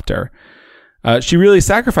helicopter. She really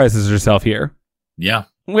sacrifices herself here. Yeah.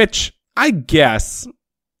 Which, I guess,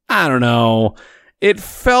 I don't know. It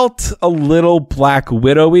felt a little Black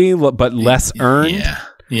Widow-y, but less earned.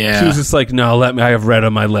 Yeah. She was just like, no, I have red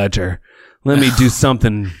on my ledger. Let me do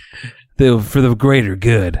something for the greater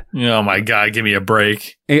good. Oh my God, give me a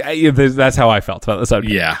break. That's how I felt about this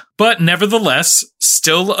subject. Yeah. But nevertheless,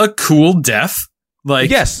 still a cool death.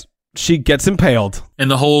 Like, yes, she gets impaled.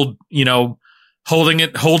 And the whole, holding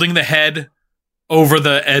the head over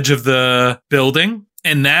the edge of the building,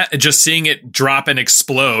 and that just seeing it drop and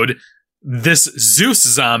explode. This Zeus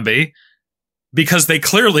zombie, because they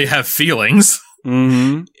clearly have feelings,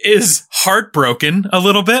 is heartbroken a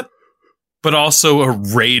little bit, but also a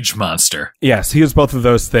rage monster. Yes, he is both of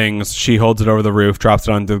those things. She holds it over the roof, drops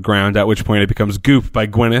it onto the ground, at which point it becomes Goop by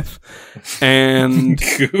Gwyneth. And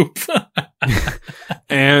Goop.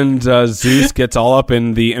 And Zeus gets all up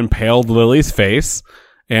in the impaled Lily's face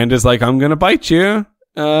and is like, I'm going to bite you.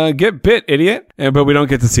 Get bit, idiot. But we don't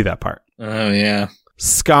get to see that part. Oh, yeah.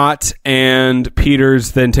 Scott and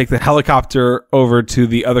Peters then take the helicopter over to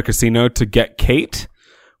the other casino to get Kate,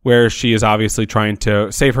 where she is obviously trying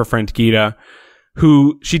to save her friend Gita,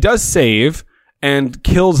 who she does save and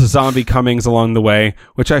kills zombie Cummings along the way,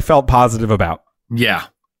 which I felt positive about. Yeah.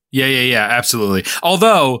 Yeah, absolutely.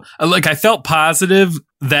 Although, I felt positive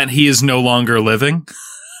that he is no longer living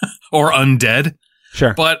or undead.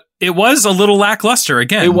 Sure. But it was a little lackluster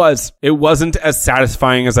again. It was. It wasn't as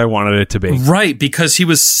satisfying as I wanted it to be. Right, because he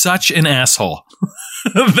was such an asshole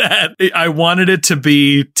that I wanted it to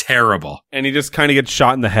be terrible. And he just kind of gets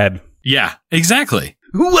shot in the head. Yeah, exactly.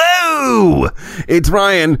 Whoa! It's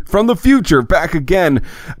Ryan from the future, back again.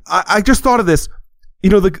 I just thought of this.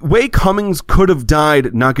 The way Cummings could have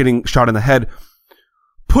died not getting shot in the head,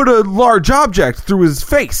 put a large object through his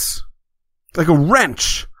face. Like a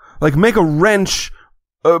wrench. Like make a wrench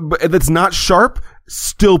that's not sharp,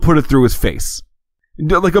 still put it through his face.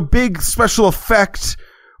 Like a big special effect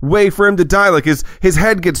way for him to die. Like his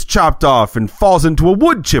head gets chopped off and falls into a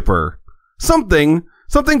wood chipper. Something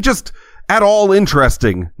just at all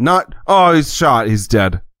interesting. Not, oh, he's shot, he's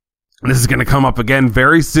dead. This is going to come up again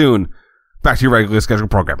very soon. Back to your regularly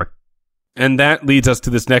scheduled programming. And that leads us to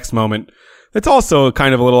this next moment. It's also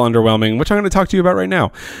kind of a little underwhelming, which I'm going to talk to you about right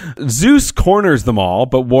now. Zeus corners them all,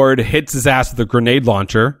 but Ward hits his ass with a grenade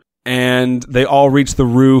launcher, and they all reach the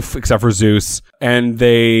roof except for Zeus, and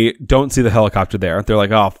they don't see the helicopter there. They're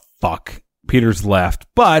like, oh, fuck. Peters left.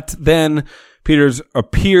 But then Peters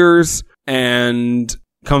appears and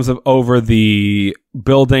comes up over the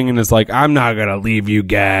building and is like, I'm not going to leave you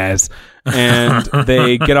guys. And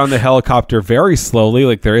they get on the helicopter very slowly,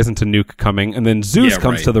 like there isn't a nuke coming. And then Zeus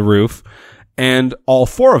comes to the roof and all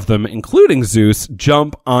 4 of them, including Zeus,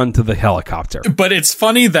 jump onto the helicopter. But it's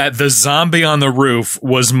funny that the zombie on the roof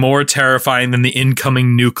was more terrifying than the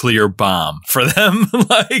incoming nuclear bomb for them.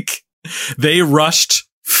 Like, they rushed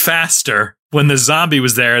faster when the zombie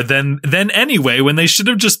was there than anyway, when they should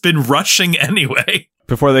have just been rushing anyway.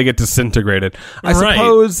 Before they get disintegrated. I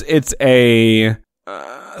suppose it's a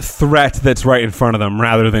threat that's right in front of them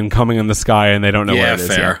rather than coming in the sky and they don't know where it is.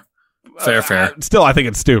 Fair. Fair. Still, I think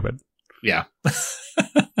it's stupid. Yeah.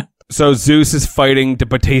 So Zeus is fighting De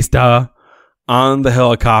Batista on the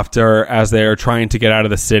helicopter as they're trying to get out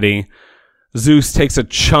of the city. Zeus takes a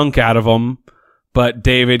chunk out of him, but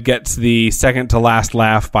David gets the second to last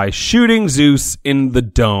laugh by shooting Zeus in the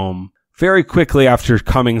dome very quickly after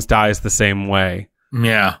Cummings dies the same way.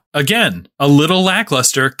 Yeah. Again, a little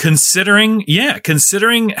lackluster considering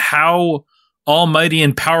how almighty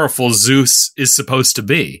and powerful Zeus is supposed to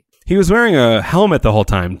be. He was wearing a helmet the whole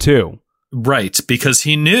time, too. Right, because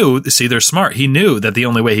he knew, see, they're smart. He knew that the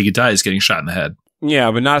only way he could die is getting shot in the head. Yeah,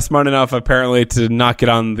 but not smart enough, apparently, to not get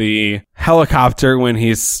on the helicopter when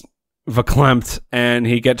he's verklempt and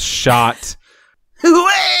he gets shot.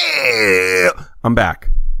 I'm back.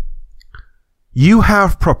 You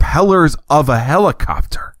have propellers of a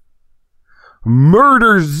helicopter.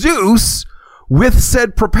 Murder Zeus with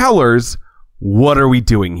said propellers. What are we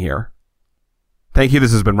doing here? Thank you.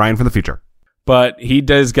 This has been Ryan from the future. But he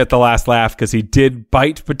does get the last laugh because he did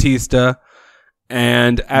bite Batista.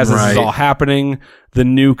 And as this is all happening, the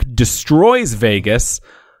nuke destroys Vegas.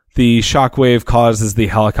 The shockwave causes the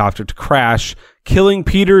helicopter to crash, killing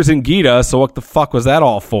Peters and Gita. So what the fuck was that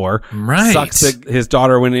all for? Right. Sucks that his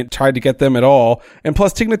daughter when it tried to get them at all. And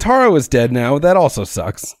plus Tig Notaro is dead now. That also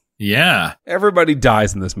sucks. Yeah. Everybody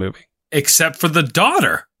dies in this movie. Except for the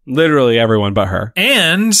daughter. Literally everyone but her.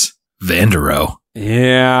 And Vandero.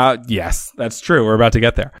 Yeah, yes, that's true. We're about to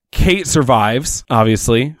get there. Kate survives,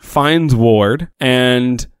 obviously, finds Ward,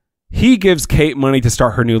 and he gives Kate money to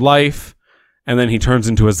start her new life, and then he turns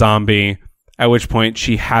into a zombie, at which point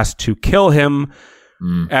she has to kill him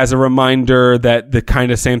as a reminder that the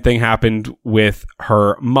kind of same thing happened with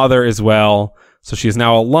her mother as well. So she's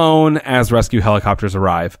now alone as rescue helicopters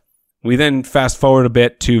arrive. We then fast forward a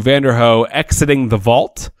bit to Vanderhoof exiting the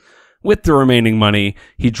vault. With the remaining money,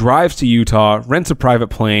 he drives to Utah, rents a private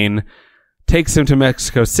plane, takes him to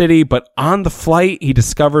Mexico City, but on the flight, he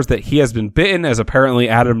discovers that he has been bitten, as apparently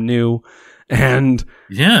Adam knew. And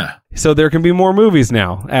yeah, so there can be more movies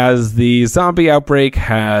now, as the zombie outbreak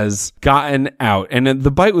has gotten out. And the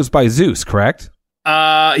bite was by Zeus, correct?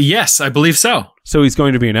 Yes, I believe so. So he's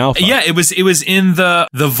going to be an alpha. Yeah, it was in the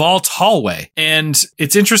vault hallway. And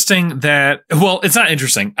it's interesting that, well, it's not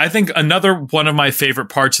interesting. I think another one of my favorite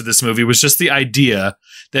parts of this movie was just the idea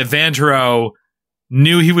that Vandero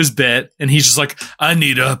knew he was bit and he's just like, I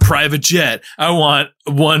need a private jet. I want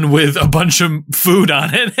one with a bunch of food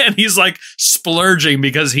on it. And he's like splurging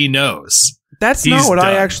because he knows. That's not what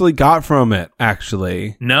I actually got from it,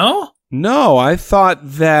 actually. No? No, I thought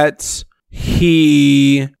that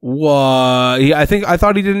I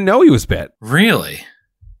thought he didn't know he was bit. Really?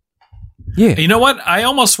 Yeah. You know what? I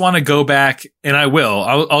almost want to go back, and I will.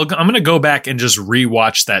 I'm going to go back and just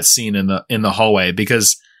rewatch that scene in the hallway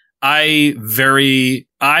because I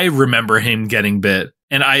remember him getting bit,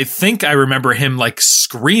 and I think I remember him like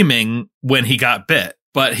screaming when he got bit.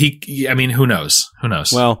 But who knows? Who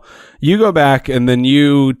knows? Well, you go back and then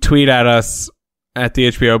you tweet at us at the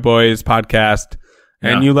HBO Boys podcast.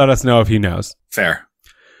 And you let us know if he knows. Fair.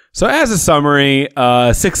 So as a summary,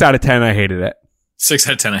 6 out of 10, I hated it. 6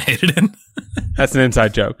 out of 10, I hated it. That's an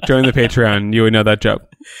inside joke. Join the Patreon. You would know that joke.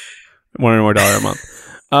 $1 or more a month.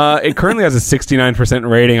 It currently has a 69%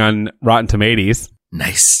 rating on Rotten Tomatoes.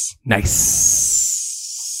 Nice.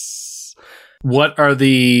 What are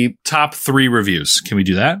the top 3 reviews? Can we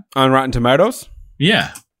do that? On Rotten Tomatoes?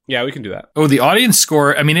 Yeah. Yeah, we can do that. Oh, the audience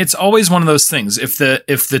score. I mean, it's always one of those things. If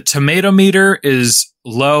the tomato meter is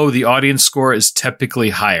low, the audience score is typically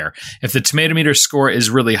higher. If the tomato meter score is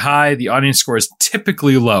really high, the audience score is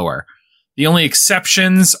typically lower. The only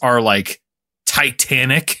exceptions are like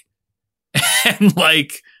Titanic and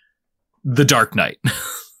like The Dark Knight.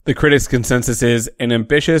 The critics' consensus is an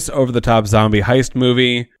ambitious, over-the-top zombie heist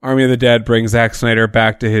movie. Army of the Dead brings Zack Snyder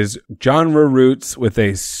back to his genre roots with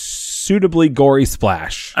a suitably gory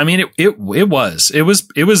splash. I mean, it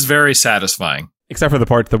was very satisfying. Except for the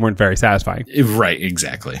parts that weren't very satisfying. Right,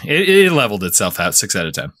 exactly. It leveled itself out 6 out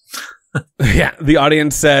of 10. Yeah, the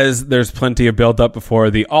audience says there's plenty of build-up before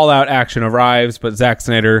the all-out action arrives, but Zack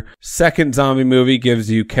Snyder's second zombie movie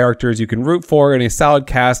gives you characters you can root for and a solid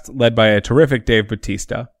cast led by a terrific Dave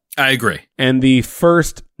Bautista. I agree. And the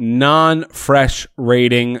first non-fresh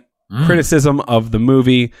rating criticism of the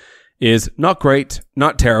movie is not great,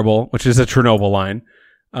 not terrible, which is a Chernobyl line.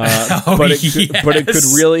 But it could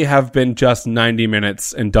really have been just 90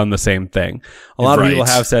 minutes and done the same thing. A lot of people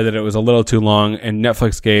have said that it was a little too long, and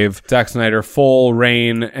Netflix gave Zack Snyder full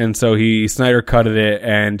reign, and so Snyder cutted it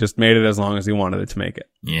and just made it as long as he wanted it to make it.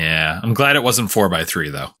 Yeah, I'm glad it wasn't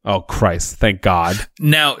 4:3 though. Oh Christ, thank God.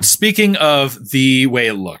 Now, speaking of the way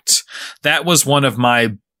it looked, that was one of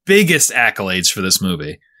my biggest accolades for this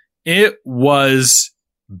movie. It was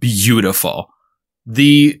beautiful.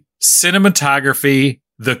 The cinematography,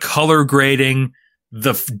 the color grading,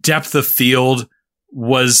 the depth of field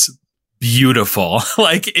was beautiful.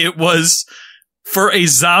 Like, it was, for a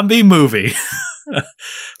zombie movie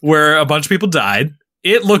where a bunch of people died,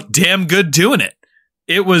 it looked damn good doing it.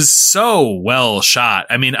 It was so well shot.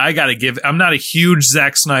 I mean, I'm not a huge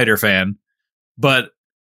Zack Snyder fan, but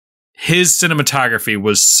his cinematography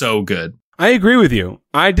was so good. I agree with you.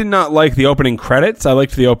 I did not like the opening credits. I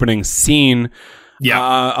liked the opening scene.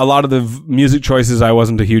 Yeah, a lot of the music choices I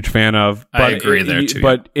wasn't a huge fan of. But I agree there too.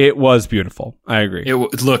 But it was beautiful. I agree.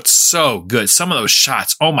 It looked so good. Some of those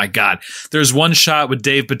shots, oh my God. There's one shot with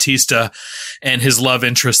Dave Bautista and his love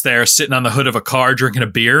interest there sitting on the hood of a car drinking a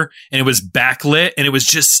beer, and it was backlit, and it was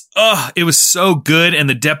just, it was so good, and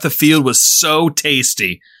the depth of field was so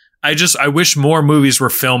tasty. I wish more movies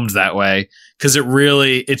were filmed that way, because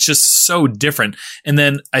it's just so different. And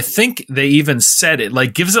then I think they even said it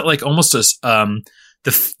like gives it like almost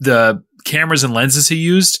the cameras and lenses he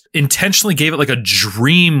used intentionally gave it like a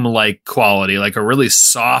dream-like quality, like a really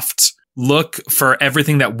soft look for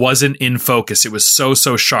everything that wasn't in focus. It was so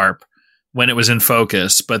sharp when it was in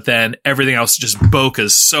focus, but then everything else just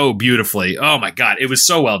bokehs so beautifully. Oh my God, it was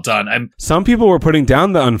so well done. Some people were putting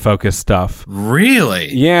down the unfocused stuff. Really?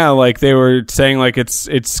 Yeah, like they were saying like it's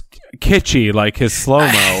kitschy, like his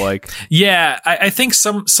slow-mo. Like, yeah, I think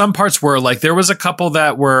some parts were like, there was a couple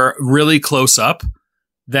that were really close up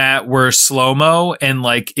that were slow-mo, and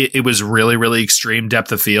like it was really, really extreme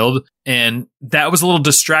depth of field, and that was a little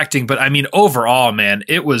distracting. But I mean, overall, man,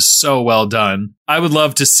 it was so well done. I would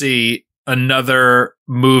love to see another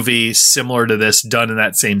movie similar to this done in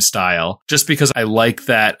that same style, just because I like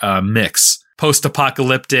that mix.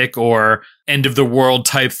 Post-apocalyptic or end of the world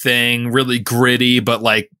type thing, really gritty, but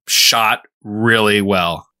like shot really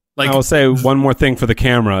well. Like, I will say one more thing for the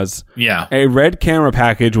cameras. Yeah. A red camera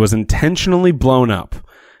package was intentionally blown up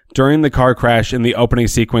during the car crash in the opening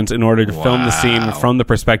sequence in order to film the scene from the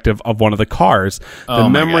perspective of one of the cars. The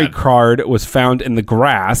memory card was found in the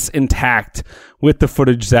grass intact with the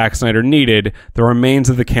footage Zack Snyder needed. The remains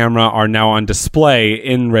of the camera are now on display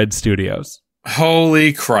in Red Studios.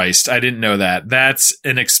 Holy Christ. I didn't know that. That's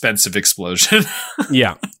an expensive explosion.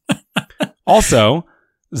 Yeah. Also,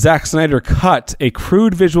 Zack Snyder cut a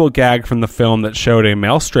crude visual gag from the film that showed a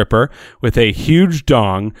male stripper with a huge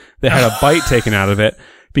dong that had a bite taken out of it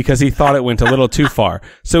because he thought it went a little too far.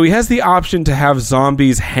 So he has the option to have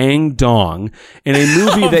zombies hang dong in a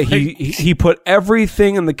movie that he put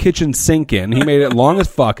everything in the kitchen sink in. He made it long as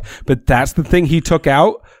fuck, but that's the thing he took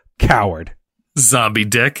out. Coward. Zombie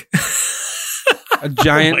dick. A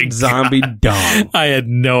giant zombie dong. I had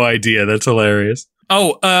no idea. That's hilarious.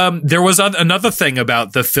 Oh, there was another thing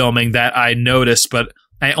about the filming that I noticed, but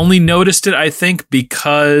I only noticed it, I think,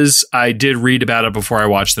 because I did read about it before I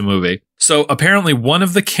watched the movie. So apparently one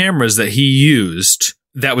of the cameras that he used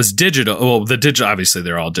that was digital, well, the digital, obviously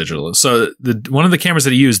they're all digital. So one of the cameras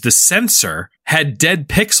that he used, the sensor had dead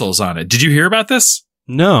pixels on it. Did you hear about this?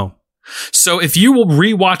 No. So if you will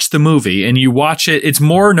rewatch the movie and you watch it, it's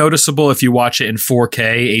more noticeable if you watch it in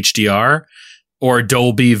 4K HDR or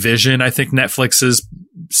Dolby Vision, I think Netflix is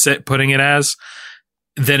putting it as,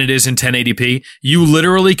 than it is in 1080p. You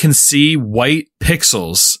literally can see white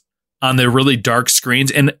pixels on the really dark screens.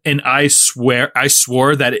 And I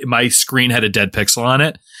swore that my screen had a dead pixel on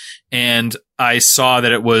it. And I saw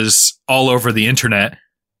that it was all over the internet,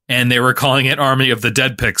 and they were calling it Army of the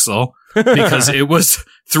Dead Pixel because it was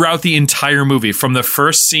throughout the entire movie, from the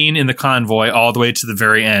first scene in the convoy all the way to the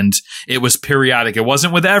very end. It was periodic. It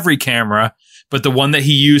wasn't with every camera, but the one that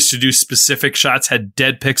he used to do specific shots had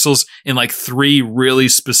dead pixels in like 3 really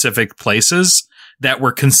specific places that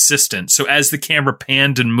were consistent. So as the camera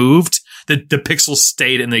panned and moved, the pixels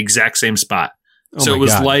stayed in the exact same spot. So it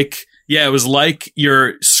was like, it was like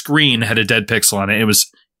your screen had a dead pixel on it. It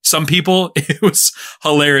was, some people, it was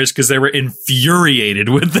hilarious because they were infuriated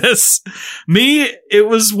with this. Me, it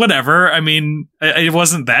was whatever. I mean, it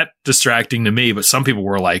wasn't that distracting to me, but some people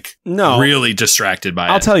were like really distracted by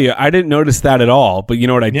it. I'll tell you, I didn't notice that at all. But you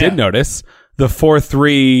know what I did notice? The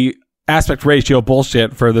 4:3 aspect ratio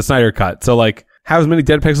bullshit for the Snyder Cut. So like, have as many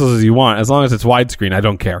dead pixels as you want. As long as it's widescreen, I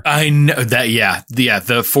don't care. I know that. Yeah.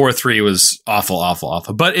 The 4:3 was awful.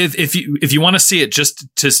 But if you want to see it, just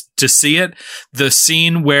to see it, the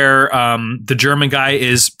scene where the German guy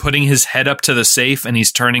is putting his head up to the safe and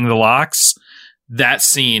he's turning the locks, that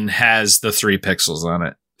scene has the 3 pixels on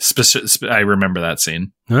it. I remember that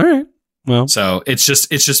scene. All right. Well, so it's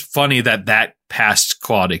just funny that passed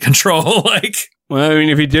quality control. Like, well, I mean,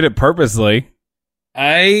 if he did it purposely.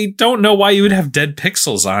 I don't know why you would have dead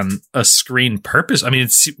pixels on a screen purpose. I mean,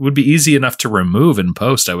 it would be easy enough to remove in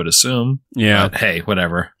post, I would assume. Yeah. But hey,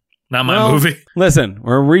 whatever. Not my movie. Listen,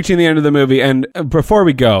 we're reaching the end of the movie, and before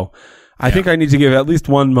we go, I think I need to give at least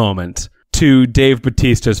one moment to Dave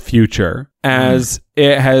Bautista's future, as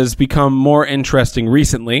it has become more interesting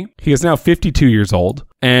recently. He is now 52 years old,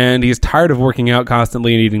 and he's tired of working out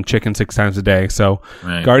constantly and eating chicken 6 times a day. So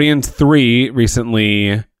Guardians 3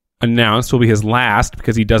 recently announced will be his last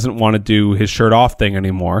because he doesn't want to do his shirt off thing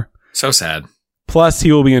anymore. So sad. Plus,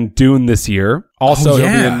 he will be in Dune this year. Also, he'll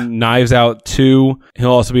be in Knives Out 2.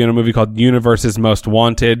 He'll also be in a movie called Universe's Most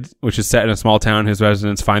Wanted, which is set in a small town whose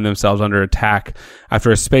residents find themselves under attack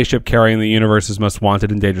after a spaceship carrying the universe's most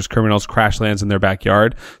wanted and dangerous criminals crash lands in their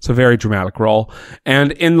backyard. So, very dramatic role.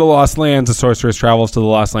 And in The Lost Lands, a sorceress travels to the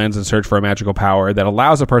Lost Lands in search for a magical power that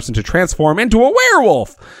allows a person to transform into a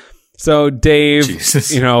werewolf. So Dave,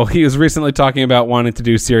 he was recently talking about wanting to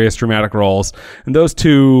do serious dramatic roles, and those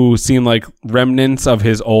two seem like remnants of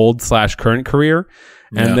his old/current career.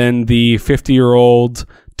 Yeah. And then the 50-year-old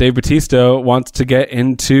Dave Bautista wants to get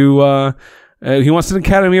into, he wants an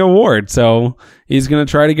Academy Award, so he's going to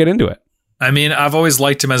try to get into it. I mean, I've always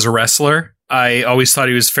liked him as a wrestler. I always thought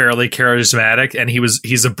he was fairly charismatic, and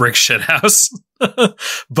he's a brick shithouse.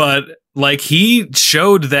 But like, he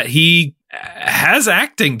showed that he has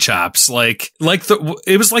acting chops.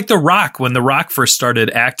 It was like The Rock. When The Rock first started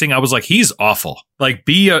acting, I was like, he's awful. Like,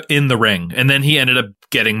 be in the ring. And then he ended up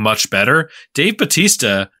getting much better. Dave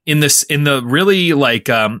Bautista in this movie,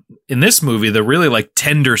 the really like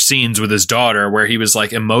tender scenes with his daughter where he was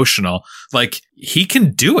like emotional, like he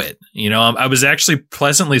can do it. I was actually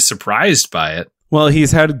pleasantly surprised by it. Well,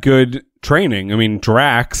 he's had good training. I mean,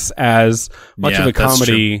 Drax, as much of a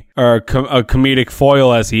comedy or a comedic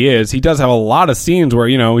foil as he is, he does have a lot of scenes where,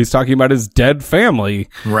 he's talking about his dead family.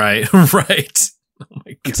 Right. Oh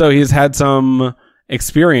my God. So he's had some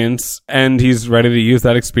experience, and he's ready to use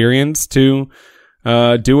that experience to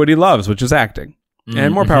do what he loves, which is acting.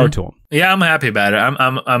 And more power to him. Yeah, I'm happy about it.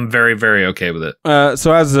 I'm very, very okay with it.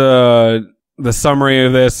 So as the summary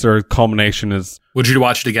of this or culmination is... Would you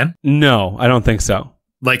watch it again? No, I don't think so.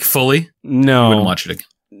 Like fully? No. You wouldn't watch it again?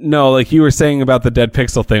 No, like you were saying about the dead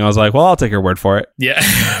pixel thing. I was like, well, I'll take your word for it. Yeah,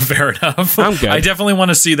 fair enough. I'm good. I definitely want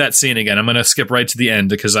to see that scene again. I'm going to skip right to the end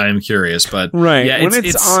because I am curious. But right. Yeah, when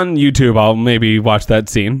it's on YouTube, I'll maybe watch that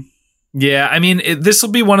scene. Yeah, I mean, this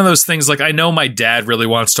will be one of those things. Like, I know my dad really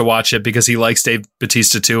wants to watch it because he likes Dave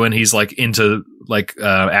Bautista too, and he's like into like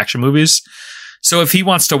action movies. So if he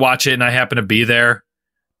wants to watch it and I happen to be there,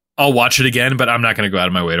 I'll watch it again, but I'm not going to go out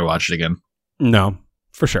of my way to watch it again. No,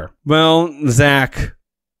 for sure. Well, Zach,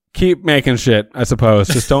 keep making shit, I suppose.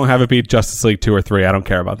 Just don't have it beat Justice League 2 or 3. I don't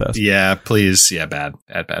care about this. Yeah, please. Yeah, bad.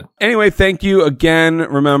 Anyway, thank you again.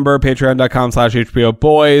 Remember, patreon.com/HBO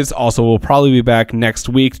Boys. Also, we'll probably be back next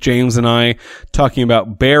week, James and I, talking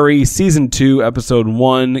about Barry, Season 2, Episode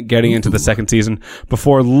 1, getting into the second season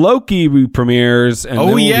before Loki premieres. And then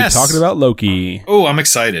we'll be talking about Loki. Oh, I'm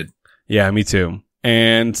excited. Yeah, me too.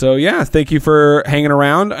 And so, yeah, thank you for hanging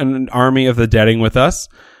around an Army of the Deading with us.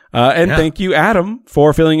 Thank you, Adam,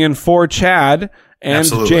 for filling in for Chad and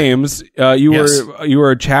Absolutely. James. You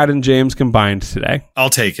were Chad and James combined today.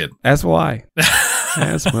 I'll take it. As will I.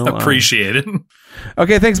 Appreciate it.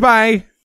 Okay, thanks. Bye.